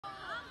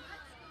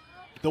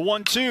The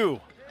 1-2,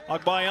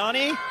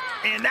 Agbayani,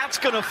 and that's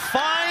going to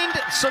find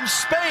some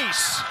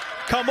space.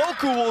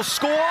 Kamoku will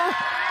score,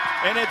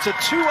 and it's a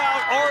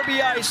 2-out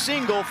RBI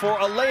single for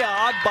Alea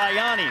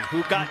Agbayani,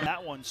 who got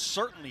that one.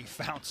 Certainly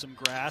found some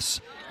grass,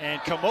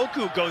 and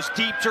Kamoku goes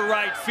deep to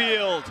right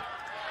field.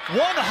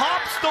 One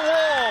hops the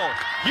wall.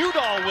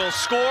 Udall will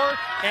score,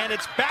 and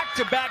it's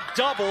back-to-back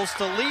doubles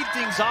to lead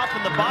things off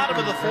in the bottom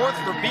of the fourth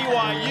for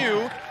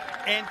BYU,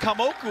 and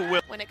Kamoku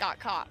will. When it got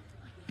caught.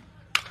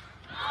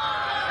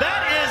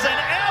 That is an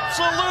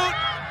absolute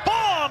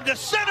bomb to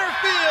center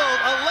field.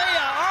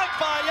 Alea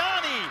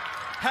Agbayani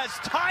has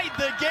tied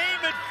the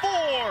game at 4.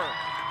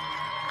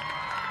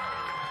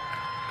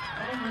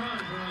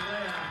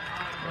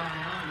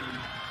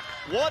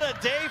 What a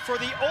day for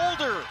the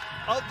older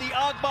of the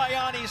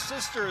Agbayani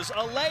sisters.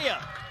 Alea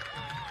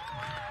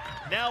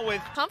now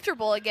with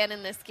Comfortable again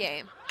in this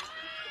game.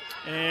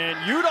 And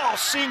Udall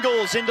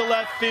singles into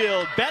left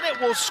field.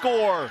 Bennett will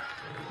score.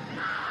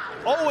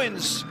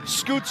 Owens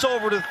scoots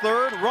over to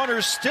third.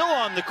 Runners still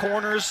on the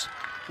corners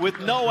with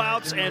no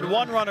outs and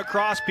one run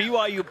across.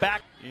 BYU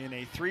back in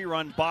a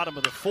 3-run bottom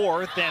of the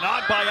fourth. And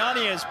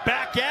Agbayani is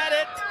back at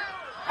it.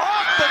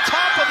 Off the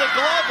top of the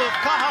glove of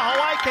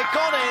Kahahawai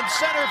Kekona in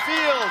center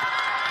field.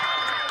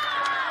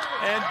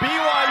 And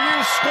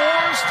BYU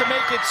scores to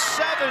make it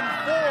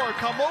 7-4.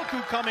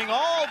 Kamoku coming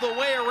all the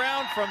way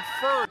around from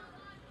third.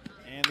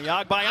 And the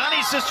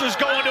Agbayani sisters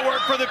going to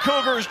work for the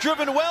Cougars.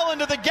 Driven well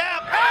into the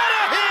gap.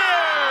 Out of here!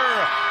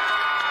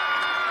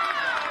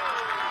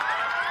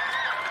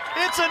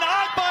 It's an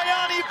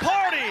Agbayani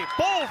party.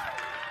 Both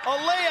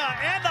Alea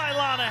and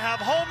Ilana have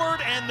homered,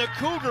 and the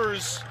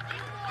Cougars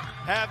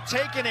have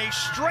taken a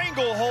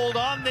stranglehold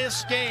on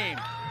this game.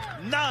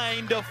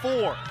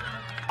 9-4.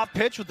 A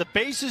pitch with the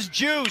bases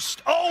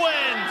juiced.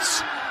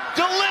 Owens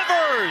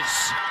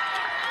delivers.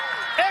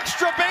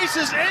 Extra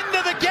bases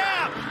into the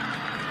gap.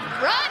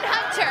 Run,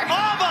 Hunter!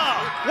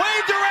 Ava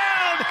waved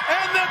around,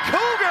 and the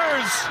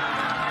Cougars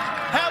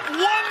have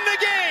won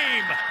the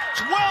game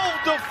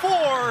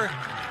 12-4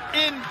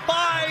 in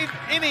 5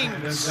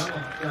 innings.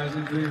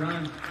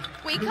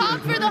 We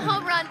called for the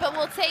home run, but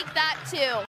we'll take that too.